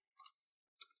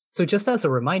 So just as a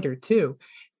reminder too,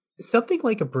 something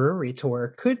like a brewery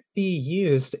tour could be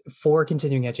used for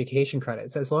continuing education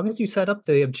credits, as long as you set up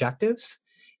the objectives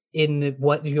in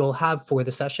what you'll have for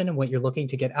the session and what you're looking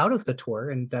to get out of the tour,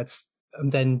 and that's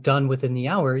then done within the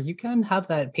hour. You can have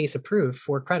that PACE approved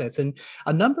for credits. And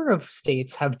a number of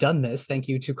states have done this. Thank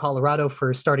you to Colorado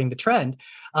for starting the trend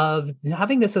of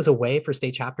having this as a way for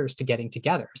state chapters to getting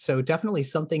together. So definitely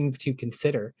something to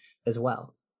consider as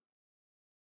well.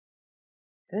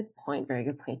 Good point. Very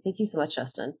good point. Thank you so much,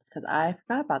 Justin, because I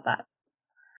forgot about that.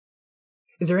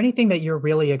 Is there anything that you're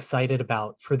really excited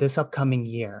about for this upcoming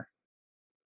year?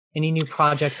 Any new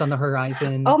projects on the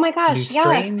horizon? Oh my gosh,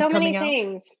 yes, so many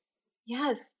things.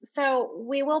 Yes. So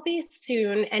we will be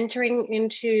soon entering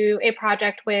into a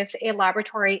project with a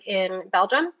laboratory in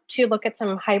Belgium to look at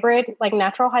some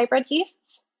natural hybrid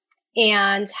yeasts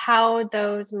and how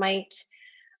those might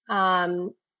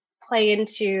play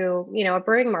into, a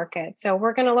brewing market. So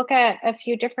we're going to look at a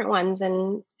few different ones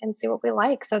and see what we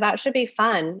like. So that should be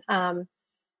fun.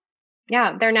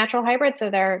 They're natural hybrids, so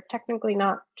they're technically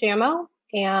not GMO,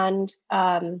 and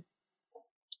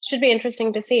should be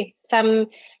interesting to see some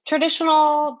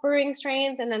traditional brewing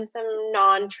strains and then some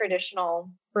non-traditional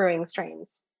brewing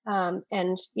strains.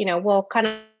 And we'll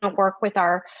kind of work with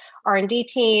our R&D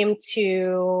team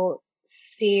to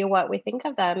see what we think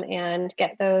of them and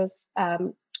get those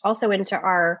also into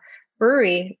our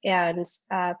brewery and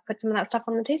put some of that stuff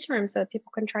on the tasting room so that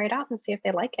people can try it out and see if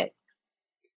they like it.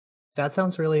 That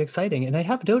sounds really exciting. And I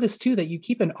have noticed too that you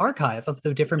keep an archive of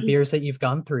the different beers that you've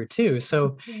gone through too.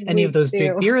 So any of those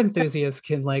big beer enthusiasts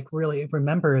can really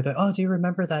remember that, do you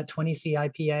remember that 20C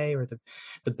IPA or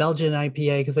the Belgian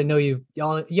IPA? Because I know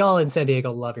y'all in San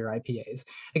Diego love your IPAs.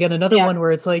 Again, another one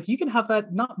where it's like, you can have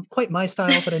that, not quite my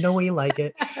style, but I know where you like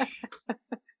it.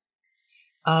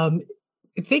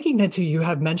 Thinking that too, you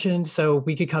have mentioned, so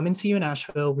we could come and see you in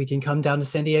Asheville. We can come down to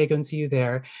San Diego and see you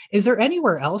there. Is there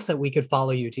anywhere else that we could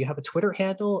follow you? Do you have a Twitter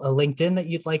handle, a LinkedIn that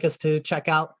you'd like us to check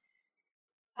out?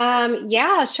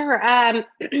 Yeah, sure.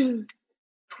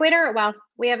 Twitter, well,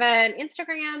 we have an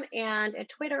Instagram and a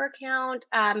Twitter account.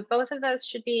 Both of those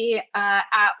should be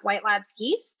at White Labs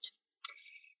Yeast.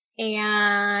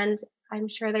 And I'm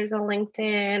sure there's a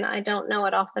LinkedIn. I don't know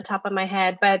it off the top of my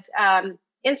head, but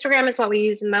Instagram is what we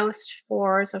use most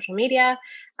for social media.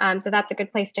 So that's a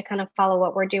good place to kind of follow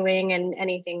what we're doing and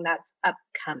anything that's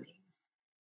upcoming.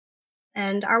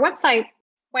 And our website,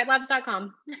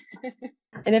 whitelabs.com.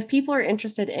 And if people are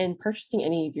interested in purchasing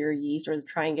any of your yeast or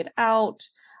trying it out,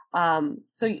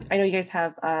 so I know you guys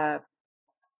have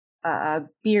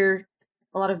beer,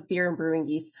 a lot of beer and brewing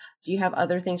yeast. Do you have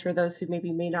other things for those who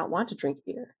maybe may not want to drink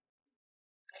beer?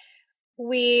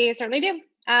 We certainly do.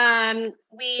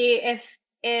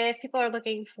 If people are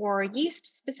looking for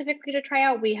yeast specifically to try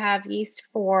out, we have yeast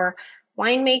for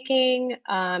winemaking,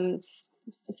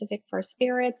 specific for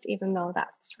spirits, even though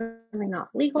that's really not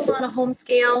legal on a home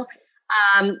scale.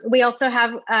 We also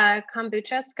have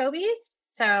kombucha scobies.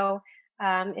 So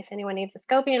if anyone needs a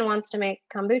SCOBY and wants to make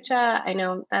kombucha, I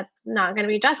know that's not going to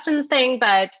be Justin's thing,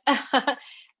 but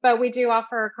but we do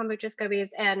offer kombucha scobies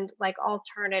and like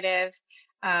alternative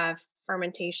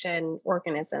fermentation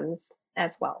organisms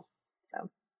as well. So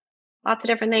lots of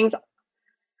different things.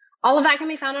 All of that can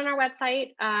be found on our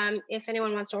website. If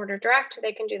anyone wants to order direct,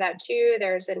 they can do that too.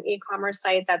 There's an e-commerce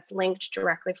site that's linked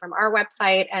directly from our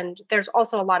website, and there's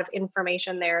also a lot of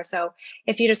information there. So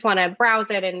if you just want to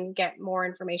browse it and get more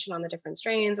information on the different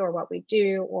strains or what we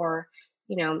do, or,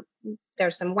 you know,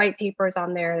 there's some white papers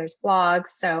on there, there's blogs.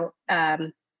 So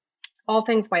all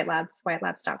things White Labs,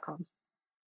 whitelabs.com.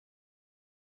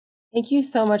 Thank you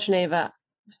so much, Neva.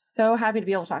 So happy to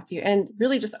be able to talk to you, and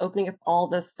really just opening up all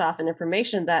this stuff and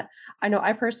information that I know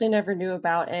I personally never knew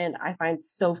about and I find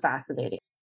so fascinating.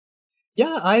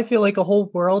 Yeah, I feel like a whole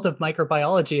world of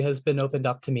microbiology has been opened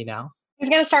up to me now. He's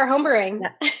going to start homebrewing.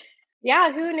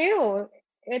 Yeah, who knew?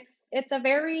 It's a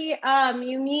very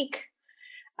unique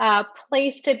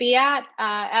place to be at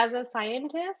as a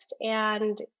scientist,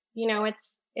 and you know,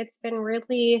 it's been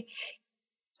really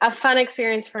a fun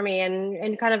experience for me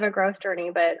and kind of a growth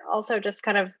journey, but also just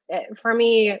kind of for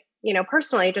me, you know,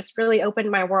 personally, just really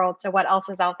opened my world to what else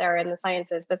is out there in the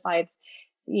sciences besides,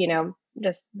 you know,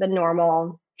 just the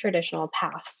normal traditional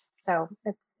paths. So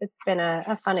it's been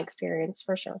a fun experience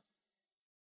for sure.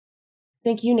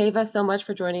 Thank you, Neva, so much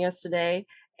for joining us today.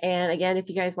 And again, if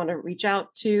you guys want to reach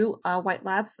out to White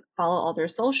Labs, follow all their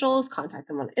socials, contact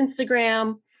them on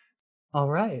Instagram. All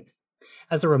right.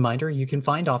 As a reminder, you can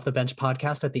find Off the Bench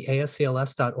podcast at the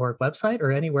ASCLS.org website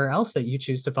or anywhere else that you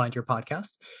choose to find your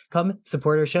podcast. Come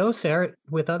support our show, share it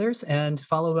with others, and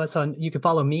follow us you can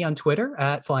follow me on Twitter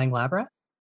at Flying Lab Rat.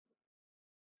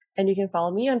 And you can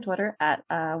follow me on Twitter at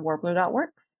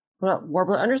warbler.works. Well,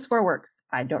 Warbler_works.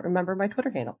 I don't remember my Twitter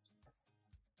handle.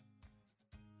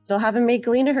 Still haven't made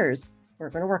Galena hers. We're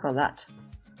going to work on that.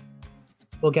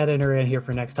 We'll get her in here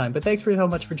for next time, but thanks so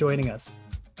much for joining us.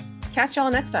 Catch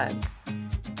y'all next time.